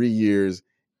it's 3 years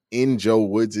in Joe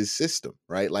Woods' system,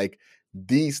 right? Like,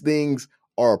 these things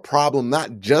are a problem,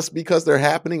 not just because they're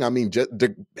happening. I mean,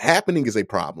 happening is a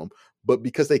problem, but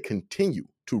because they continue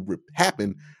to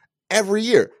happen every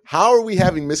year. How are we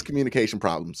having miscommunication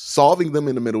problems, solving them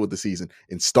in the middle of the season,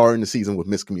 and starting the season with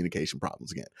miscommunication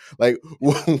problems again? Like,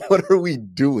 what are we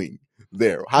doing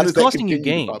there? How does that costing you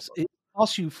games? It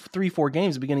costs you 3-4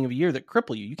 games at the beginning of a year that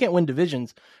cripple you. You can't win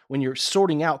divisions when you're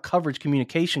sorting out coverage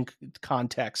communication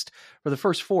context for the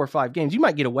first 4 or 5 games. You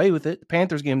might get away with it. The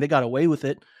Panthers game, they got away with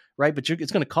it, right? But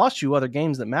it's going to cost you other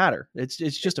games that matter. It's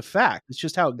just a fact. It's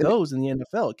just how it goes in the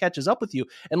NFL. It catches up with you.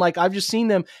 And like, I've just seen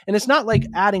them, and it's not like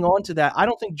adding on to that. I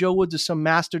don't think Joe Woods is some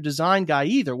master design guy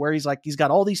either, where he's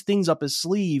got all these things up his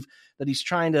sleeve that he's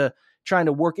trying to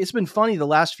work. It's been funny the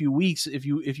last few weeks. If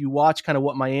you watch kind of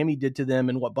what Miami did to them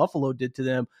and what Buffalo did to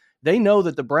them, they know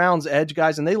that the Browns edge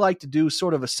guys, and they like to do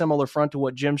sort of a similar front to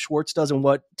what Jim Schwartz does and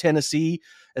what Tennessee,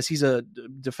 as he's a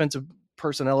defensive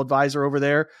personnel advisor over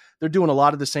there, they're doing a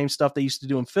lot of the same stuff they used to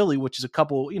do in Philly, which is a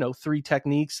couple, 3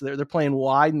 techniques. They're playing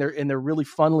wide and they're really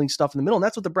funneling stuff in the middle. And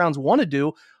that's what the Browns want to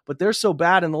do, but they're so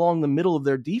bad and along the middle of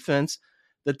their defense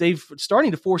that they've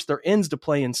starting to force their ends to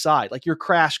play inside. Like your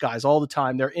crash guys all the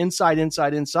time. They're inside.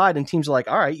 And teams are like,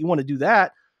 all right, you want to do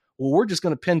that? Well, we're just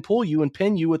going to pull you and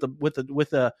pin you with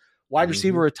a wide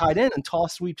receiver or a tight end and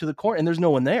toss sweep to the corner. And there's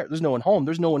no one there. There's no one home.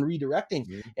 There's no one redirecting.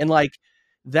 Mm-hmm. And like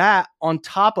that on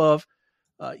top of,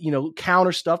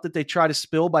 counter stuff that they try to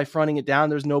spill by fronting it down.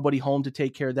 There's nobody home to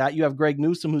take care of that. You have Greg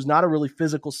Newsome, who's not a really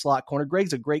physical slot corner.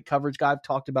 Greg's a great coverage guy. I've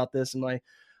talked about this, and I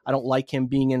don't like him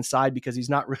being inside because he's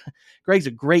not. Greg's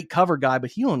a great cover guy, but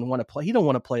he don't want to play. He don't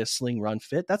want to play a sling run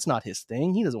fit. That's not his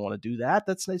thing. He doesn't want to do that.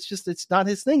 It's not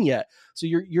his thing yet. So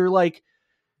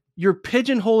you're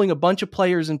pigeonholing a bunch of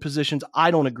players in positions I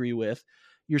don't agree with.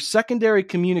 Your secondary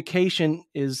communication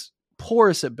is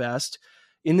porous at best,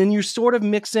 and then you sort of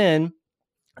mix in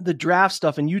the draft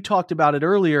stuff, and you talked about it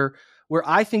earlier, where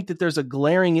I think that there's a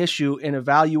glaring issue in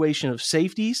evaluation of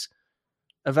safeties,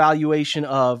 evaluation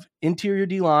of interior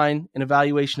D-line, and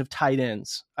evaluation of tight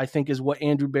ends, I think is what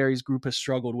Andrew Berry's group has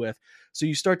struggled with. So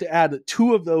you start to add that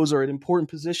 2 of those are at important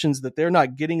positions that they're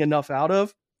not getting enough out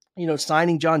of.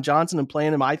 Signing John Johnson and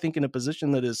playing him, I think, in a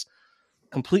position that is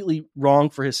completely wrong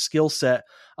for his skill set,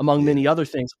 among many other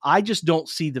things. I just don't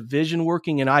see the vision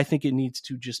working, and I think it needs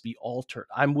to just be altered.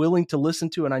 I'm willing to listen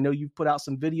to, and I know you've put out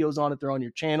some videos on it. They're on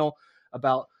your channel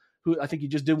about who, I think you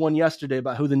just did one yesterday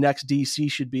about who the next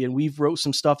DC should be, and we've wrote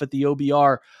some stuff at the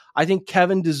OBR. I think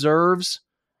Kevin deserves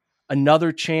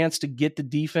another chance to get the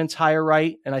defense higher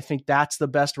right, and I think that's the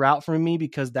best route for me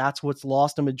because that's what's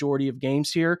lost a majority of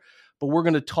games here. But we're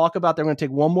going to talk about that. We're going to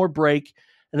take one more break,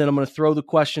 and then I'm going to throw the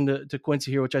question to Quincy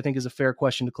here, which I think is a fair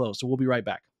question to close. So we'll be right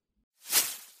back.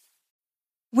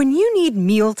 When you need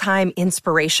mealtime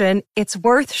inspiration, it's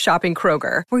worth shopping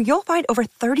Kroger, where you'll find over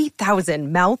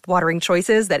 30,000 mouth-watering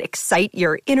choices that excite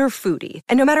your inner foodie.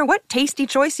 And no matter what tasty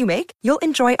choice you make, you'll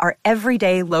enjoy our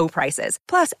everyday low prices,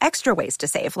 plus extra ways to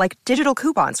save, like digital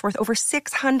coupons worth over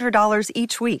 $600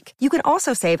 each week. You can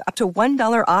also save up to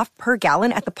 $1 off per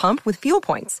gallon at the pump with fuel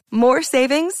points. More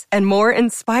savings and more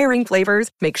inspiring flavors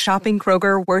make shopping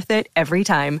Kroger worth it every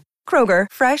time. Kroger,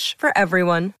 fresh for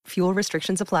everyone. Fuel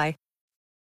restrictions apply.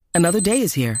 Another day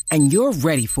is here, and you're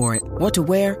ready for it. What to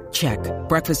wear? Check.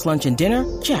 Breakfast, lunch, and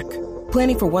dinner? Check.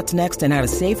 Planning for what's next and how to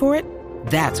save for it?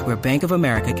 That's where Bank of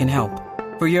America can help.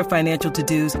 For your financial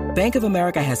to-dos, Bank of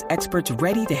America has experts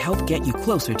ready to help get you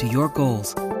closer to your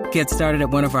goals. Get started at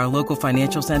one of our local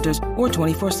financial centers or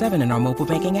 24/7 in our mobile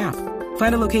banking app.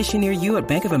 Find a location near you at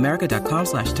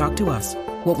bankofamerica.com/talktous.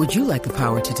 What would you like the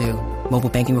power to do? Mobile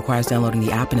banking requires downloading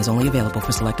the app and is only available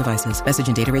for select devices. Message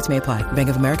and data rates may apply. Bank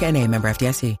of America NA, member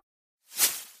FDIC.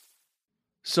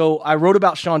 So I wrote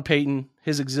about Sean Payton,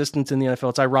 his existence in the NFL.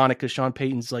 It's ironic because Sean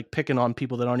Payton's like picking on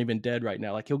people that aren't even dead right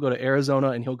now. Like he'll go to Arizona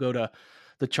and he'll go to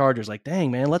the Chargers. Like, dang,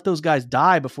 man, let those guys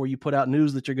die before you put out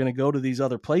news that you're going to go to these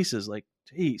other places. Like,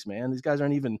 geez, man, these guys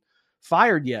aren't even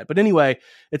fired yet. But anyway,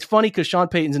 it's funny because Sean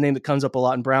Payton's a name that comes up a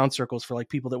lot in Brown circles for like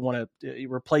people that want to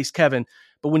replace Kevin.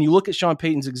 But when you look at Sean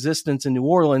Payton's existence in New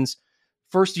Orleans,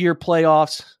 first year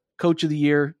playoffs, coach of the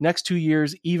year, next 2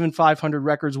 years, even 500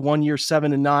 records, 1 year,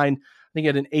 7-9. I think he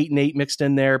had an 8-8 mixed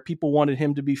in there. People wanted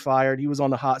him to be fired. He was on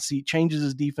the hot seat, changes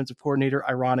his defensive coordinator,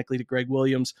 ironically, to Greg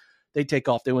Williams. They take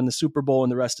off. They win the Super Bowl, and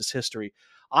the rest is history.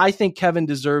 I think Kevin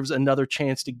deserves another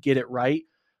chance to get it right.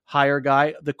 Hire a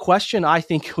guy. The question I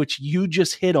think, which you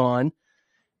just hit on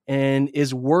and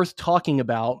is worth talking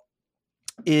about,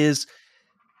 is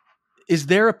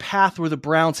there a path where the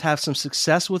Browns have some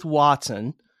success with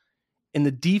Watson and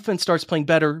the defense starts playing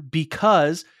better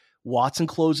because Watson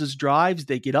closes drives,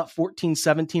 they get up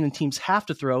 14-17 and teams have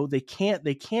to throw. They can't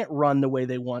run the way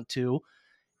they want to.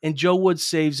 And Joe Woods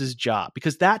saves his job,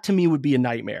 because that to me would be a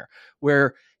nightmare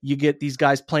where you get these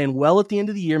guys playing well at the end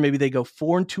of the year. Maybe they go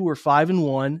 4-2 or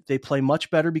 5-1. They play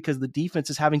much better because the defense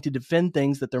is having to defend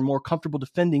things that they're more comfortable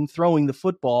defending, throwing the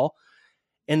football.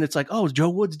 And it's like, oh,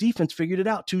 Joe Woods' defense figured it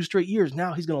out 2 straight years.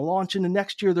 Now he's going to launch into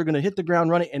next year. They're going to hit the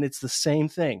ground running. And it's the same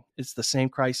thing. It's the same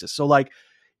crisis. So like,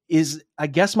 I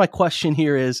guess my question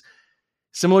here is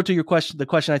similar to your question, the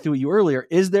question I threw at you earlier.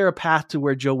 Is there a path to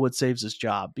where Joe Woods saves his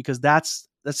job? Because that's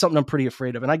something I'm pretty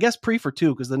afraid of. And I guess Prefer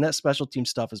too, because the net special team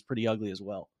stuff is pretty ugly as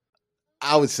well.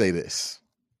 I would say this.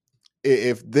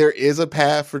 If there is a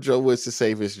path for Joe Woods to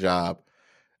save his job,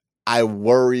 I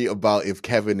worry about if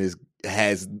Kevin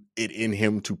has it in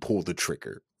him to pull the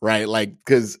trigger, right? Like,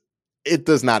 because it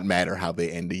does not matter how they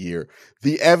end the year.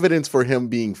 The evidence for him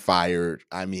being fired,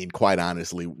 I mean, quite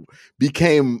honestly,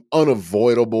 became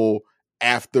unavoidable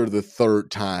after the third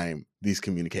time these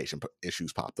communication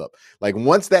issues popped up. Like,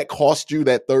 once that cost you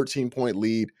that 13-point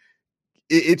lead,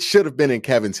 it should have been in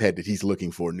Kevin's head that he's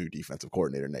looking for a new defensive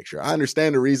coordinator next year. I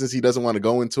understand the reasons he doesn't want to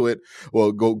go into it.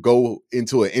 Well, go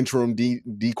into an interim D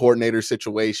coordinator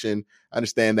situation. I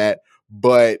understand that.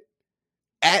 But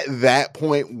at that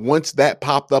point, once that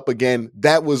popped up again,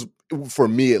 that was, for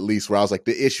me at least, where I was like,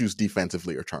 the issues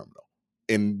defensively are terminal.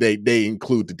 And they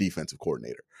include the defensive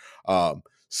coordinator.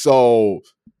 So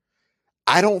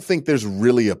I don't think there's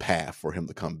really a path for him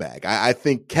to come back. I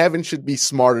think Kevin should be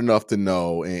smart enough to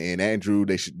know, and Andrew,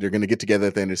 they're going to get together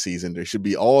at the end of the season. They should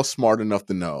be all smart enough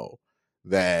to know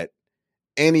that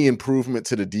any improvement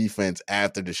to the defense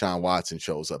after Deshaun Watson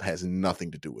shows up has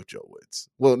nothing to do with Joe Woods.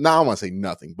 Well, now I want to say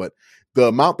nothing, but the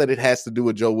amount that it has to do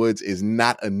with Joe Woods is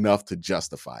not enough to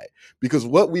justify it. Because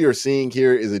what we are seeing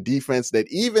here is a defense that,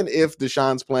 even if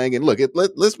Deshaun's playing, and look,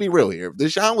 let's be real here. If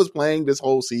Deshaun was playing this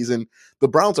whole season, the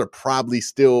Browns are probably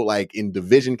still like in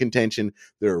division contention.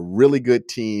 They're a really good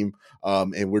team.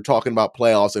 And we're talking about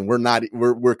playoffs, and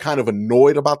we're kind of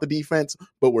annoyed about the defense,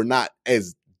 but we're not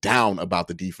as down about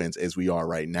the defense as we are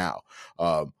right now.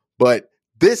 But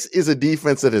this is a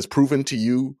defense that has proven to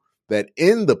you that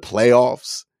in the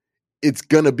playoffs, it's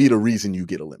going to be the reason you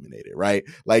get eliminated, right?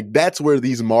 Like, that's where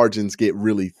these margins get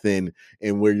really thin.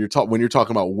 And where when you're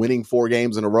talking about winning 4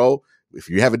 games in a row, if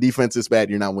you have a defense this bad,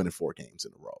 you're not winning 4 games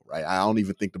in a row, right? I don't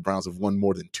even think the Browns have won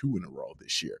more than 2 in a row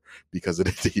this year because of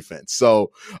the defense.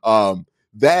 So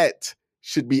that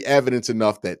should be evidence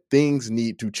enough that things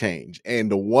need to change.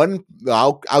 And the one,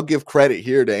 I'll give credit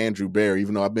here to Andrew Berry,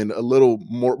 even though I've been a little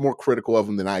more critical of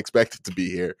him than I expected to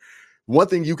be here. One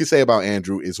thing you could say about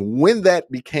Andrew is when that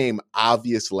became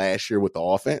obvious last year with the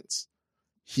offense,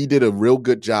 he did a real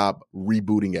good job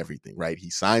rebooting everything, right? He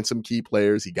signed some key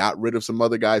players. He got rid of some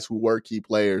other guys who were key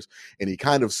players, and he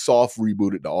kind of soft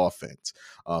rebooted the offense,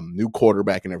 new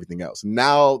quarterback and everything else.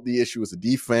 Now the issue is the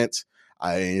defense.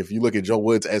 If you look at Joe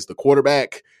Woods as the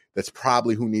quarterback, that's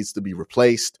probably who needs to be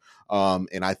replaced.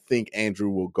 And I think Andrew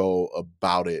will go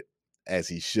about it as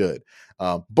he should.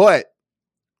 But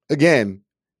again,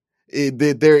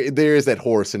 there is that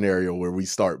horror scenario where we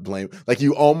start blaming. Like,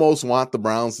 you almost want the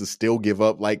Browns to still give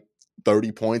up like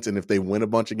 30 points. And if they win a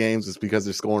bunch of games, it's because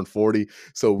they're scoring 40.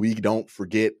 So we don't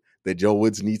forget that Joe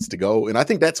Woods needs to go. And I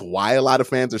think that's why a lot of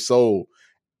fans are so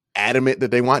adamant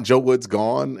that they want Joe Woods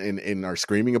gone and are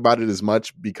screaming about it as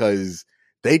much, because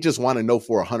they just want to know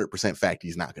for 100% fact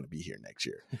he's not going to be here next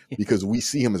year because we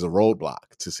see him as a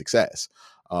roadblock to success.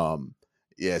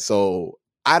 So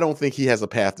I don't think he has a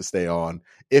path to stay on.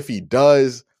 If he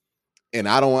does, And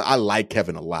I like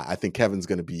Kevin a lot. I think Kevin's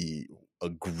going to be a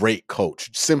great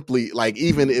coach. Simply, like,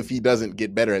 even if he doesn't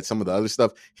get better at some of the other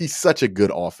stuff, he's such a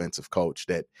good offensive coach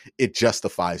that it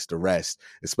justifies the rest,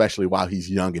 especially while he's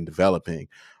young and developing.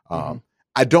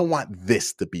 I don't want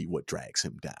this to be what drags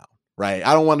him down, right?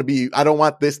 I don't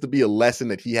want this to be a lesson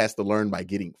that he has to learn by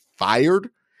getting fired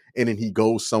and then he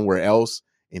goes somewhere else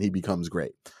and he becomes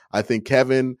great. I think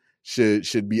Kevin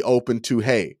should be open to,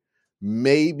 hey,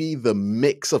 maybe the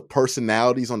mix of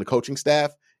personalities on the coaching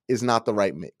staff is not the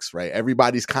right mix, right?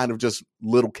 Everybody's kind of just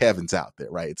little Kevins out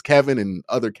there, right? It's Kevin and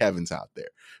other Kevins out there.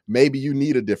 Maybe you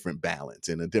need a different balance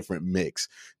and a different mix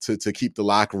to keep the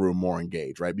locker room more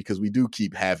engaged, right? Because we do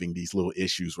keep having these little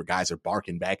issues where guys are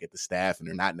barking back at the staff and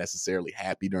they're not necessarily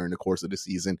happy during the course of the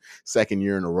season, second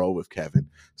year in a row with Kevin.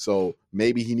 So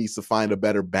maybe he needs to find a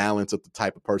better balance of the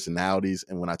type of personalities.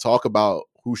 And when I talk about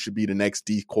who should be the next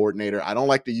D coordinator, I don't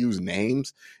like to use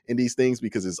names in these things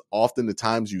because it's often the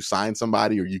times you sign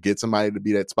somebody or you get somebody to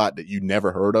be that spot that you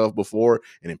never heard of before,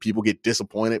 and then people get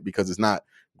disappointed because it's not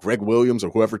Greg Williams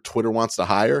or whoever Twitter wants to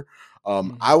hire.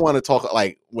 I want to talk,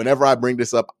 like, whenever I bring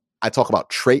this up, I talk about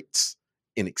traits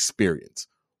and experience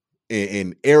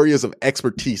in areas of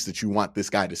expertise that you want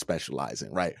this guy to specialize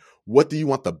in, right? What do you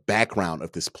want the background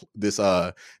of this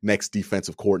next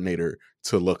defensive coordinator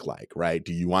to look like, right?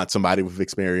 Do you want somebody with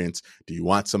experience? Do you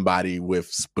want somebody with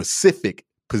specific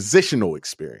positional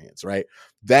experience, right?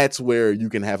 That's where you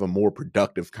can have a more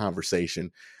productive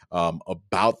conversation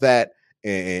about that.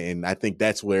 And I think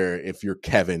that's where, if you're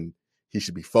Kevin, he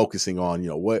should be focusing on,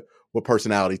 what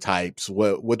personality types,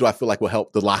 what do I feel like will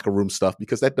help the locker room stuff,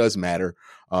 because that does matter.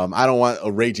 I don't want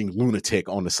a raging lunatic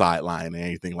on the sideline or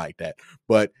anything like that,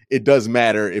 but it does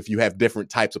matter if you have different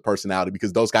types of personality,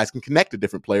 because those guys can connect to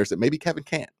different players that maybe Kevin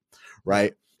can't,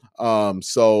 right?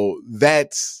 So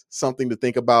that's something to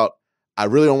think about. I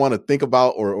really don't want to think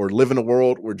about or live in a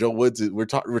world where Joe Woods we're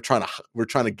trying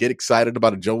to get excited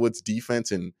about a Joe Woods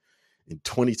defense in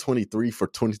 2023 for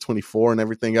 2024 and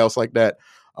everything else like that.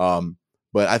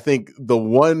 But I think the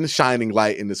one shining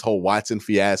light in this whole Watson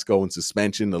fiasco and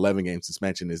suspension, 11-game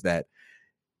suspension, is that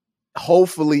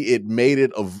hopefully it made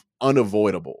it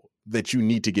unavoidable that you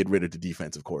need to get rid of the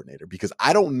defensive coordinator, because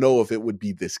I don't know if it would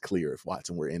be this clear if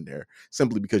Watson were in there,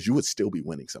 simply because you would still be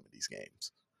winning some of these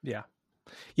games. Yeah.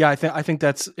 Yeah, I think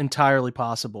that's entirely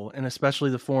possible, and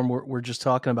especially the form we're just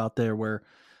talking about there, where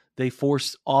they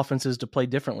force offenses to play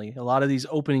differently. A lot of these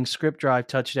opening script drive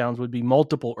touchdowns would be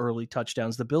multiple early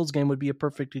touchdowns. The Bills game would be a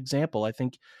perfect example. I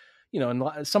think, and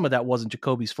some of that wasn't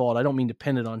Jacoby's fault. I don't mean to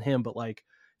pin it on him, but like,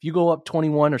 if you go up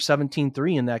 21 or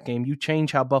 17-3 in that game, you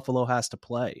change how Buffalo has to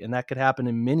play. And that could happen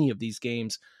in many of these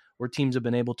games where teams have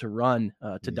been able to run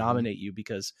to dominate you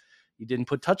because you didn't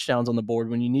put touchdowns on the board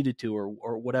when you needed to,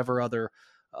 or whatever other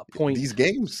point. These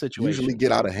games usually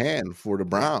get out of hand for the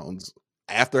Browns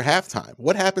after halftime.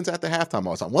 What happens after halftime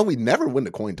all the time? One, we never win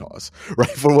the coin toss,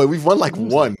 right? We've won like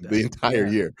one the entire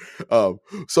year.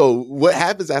 So what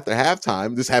happens after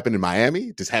halftime? This happened in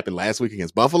Miami. This happened last week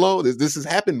against Buffalo. This has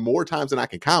happened more times than I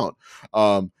can count,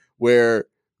 where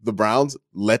the Browns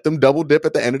let them double dip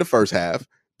at the end of the first half.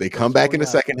 They come back in the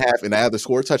second half and they either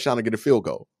score a touchdown or get a field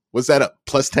goal. What's that up?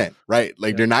 +10, right?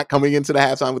 Like, they're not coming into the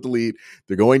halftime with the lead.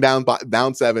 They're going down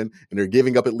 7, and they're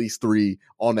giving up at least 3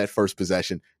 on that first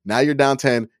possession. Now you're down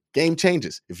 10. Game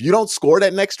changes. If you don't score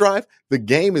that next drive, the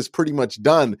game is pretty much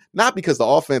done. Not because the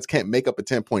offense can't make up a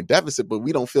 10-point deficit, but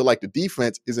we don't feel like the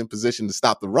defense is in position to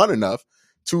stop the run enough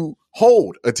to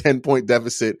hold a 10-point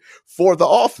deficit for the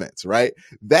offense, right?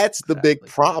 That's the big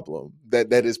problem that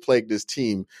has plagued this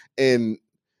team. And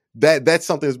that's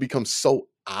something that's become so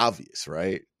obvious,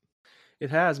 right? It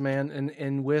has, man.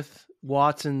 And with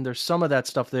Watson, there's some of that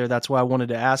stuff there. That's why I wanted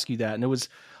to ask you that. And it was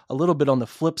a little bit on the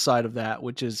flip side of that,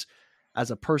 which is, as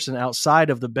a person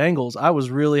outside of the Bengals, I was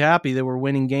really happy they were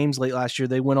winning games late last year.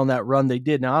 They went on that run they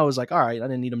did. Now I was like, all right, I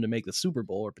didn't need them to make the Super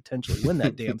Bowl or potentially win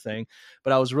that damn thing.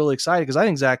 But I was really excited because I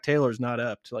think Zach Taylor's not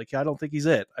up. Like, I don't think he's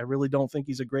it. I really don't think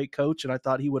he's a great coach. And I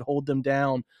thought he would hold them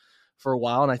down for a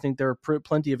while. And I think there are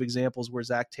plenty of examples where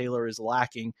Zach Taylor is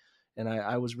lacking. And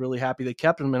I was really happy they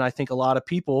kept him. And I think a lot of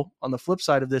people on the flip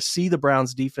side of this see the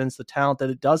Browns defense, the talent that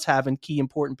it does have in key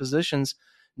important positions,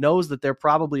 knows that they're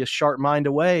probably a sharp mind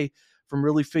away from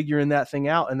really figuring that thing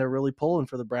out. And they're really pulling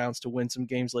for the Browns to win some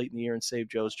games late in the year and save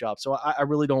Joe's job. So I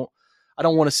really don't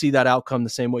want to see that outcome the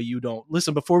same way you don't.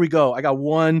 Listen, before we go, I got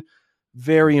one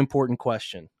very important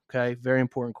question. Okay. Very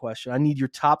important question. I need your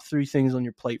top 3 things on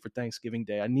your plate for Thanksgiving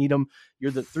Day. I need them.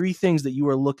 You're the 3 things that you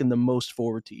are looking the most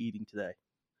forward to eating today.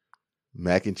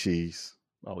 Mac and cheese.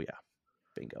 Oh yeah.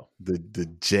 Bingo. The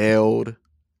gelled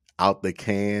out the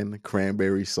can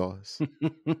cranberry sauce.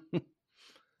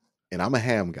 and I'm a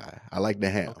ham guy. I like the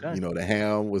ham. Okay. You know, the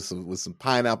ham with some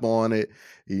pineapple on it.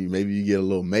 Maybe you get a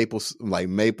little maple. I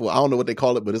don't know what they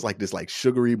call it, but it's like this like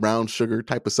sugary brown sugar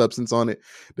type of substance on it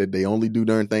that they only do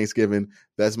during Thanksgiving.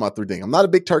 That's my 3 thing. I'm not a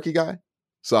big turkey guy,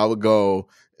 so I would go.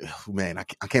 Man,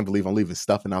 I can't believe I'm leaving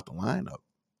stuffing out the lineup.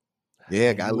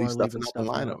 Yeah, gotta leave stuffing out the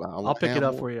lineup. I'll pick it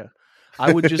up for you.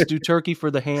 I would just do turkey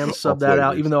for the ham, sub that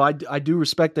out. Even though I do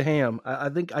respect the ham, I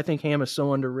think ham is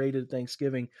so underrated at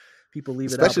Thanksgiving. People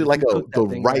leave especially it out. Like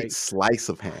the right slice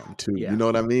of ham too. Yeah. You know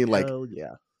what I mean? Like,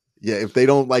 yeah. Yeah, if they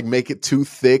don't like make it too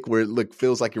thick where it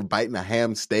feels like you're biting a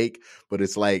ham steak, but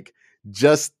it's like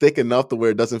just thick enough to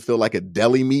where it doesn't feel like a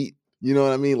deli meat. You know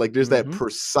what I mean? Like there's that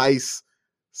precise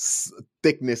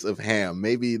thickness of ham.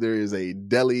 Maybe there is a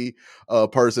deli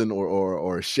person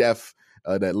or a chef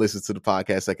that listens to the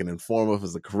podcast that can inform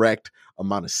us the correct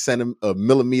amount of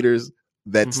millimeters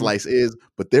that slice is,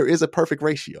 but there is a perfect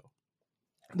ratio.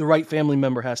 The right family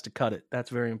member has to cut it. That's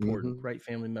very important. Right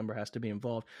family member has to be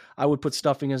involved. I would put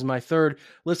stuffing as my 3rd.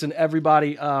 Listen,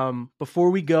 everybody,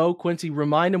 before we go, Quincy,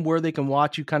 remind them where they can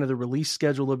watch you, kind of the release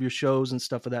schedule of your shows and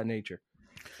stuff of that nature.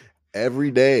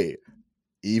 Every day,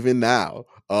 even now,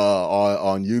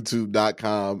 on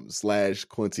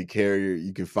youtube.com/Quincy Carrier.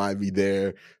 You can find me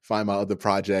there, find my other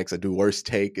projects. I do Worst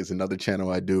Take is another channel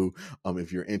I do.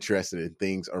 If you're interested in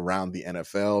things around the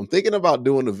NFL, I'm thinking about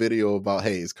doing a video about,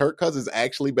 hey, is Kirk Cousins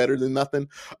actually better than nothing?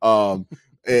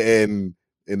 And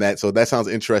that, so that sounds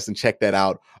interesting. Check that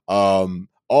out.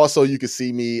 Also, you can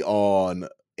see me on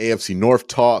AFC North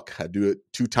Talk. I do it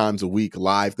 2 times a week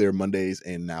live there, Mondays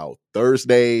and now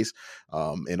Thursdays.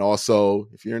 And also,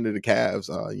 if you're into the Cavs,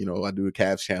 I do a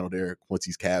Cavs channel there,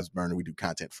 Quincy's Cavs Burner. We do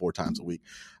content 4 times a week.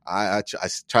 I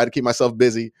try to keep myself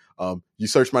busy. You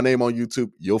search my name on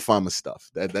YouTube, you'll find my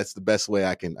stuff. That's the best way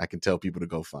I can tell people to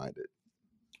go find it.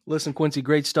 Listen, Quincy,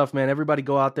 great stuff, man. Everybody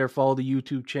go out there, follow the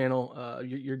YouTube channel.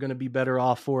 You're going to be better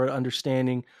off for it,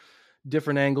 understanding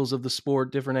different angles of the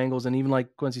sport, different angles, and even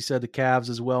like Quincy said, the Cavs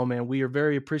as well, man. We are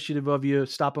very appreciative of you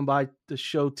stopping by the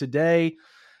show today.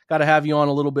 Got to have you on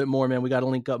a little bit more, man. We got to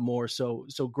link up more. So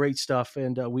great stuff,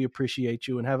 and we appreciate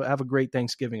you, and have a great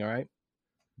Thanksgiving, all right?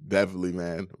 Definitely,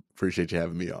 man. Appreciate you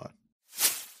having me on.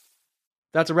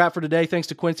 That's a wrap for today. Thanks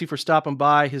to Quincy for stopping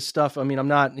by. His stuff, I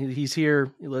mean, he's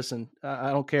here. Listen, I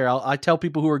don't care. I tell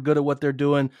people who are good at what they're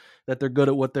doing that they're good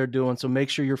at what they're doing. So make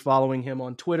sure you're following him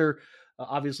on Twitter.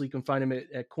 Obviously, you can find him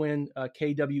at Quinn,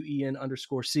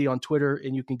 KWEN_C on Twitter,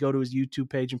 and you can go to his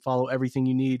YouTube page and follow everything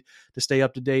you need to stay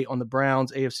up to date on the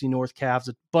Browns, AFC North, Cavs,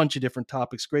 a bunch of different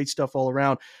topics. Great stuff all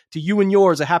around. To you and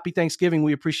yours, a happy Thanksgiving.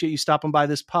 We appreciate you stopping by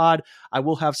this pod. I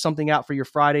will have something out for your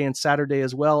Friday and Saturday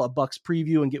as well, a Bucs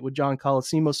preview and Get with John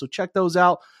Colosimo. So check those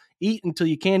out. Eat until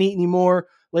you can't eat anymore.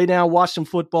 Lay down, watch some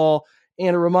football,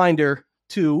 and a reminder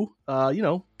to,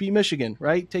 beat Michigan,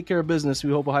 right? Take care of business.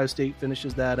 We hope Ohio State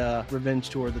finishes that revenge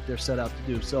tour that they're set out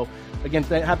to do. So, again,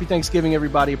 happy Thanksgiving,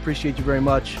 everybody. Appreciate you very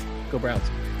much. Go Browns.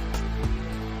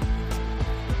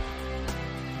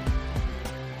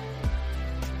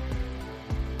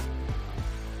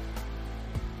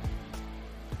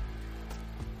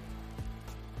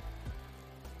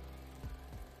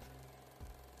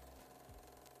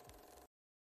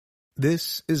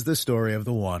 This is the story of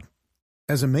the one.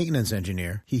 As a maintenance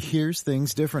engineer, he hears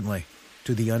things differently.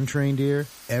 To the untrained ear,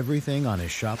 everything on his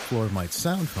shop floor might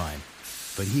sound fine,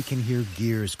 but he can hear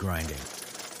gears grinding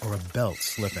or a belt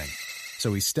slipping.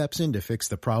 So he steps in to fix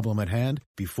the problem at hand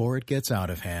before it gets out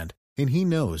of hand. And he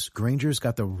knows Grainger's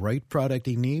got the right product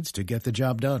he needs to get the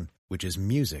job done, which is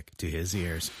music to his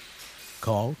ears.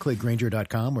 Call, click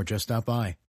Grainger.com, or just stop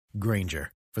by.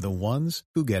 Grainger, for the ones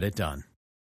who get it done.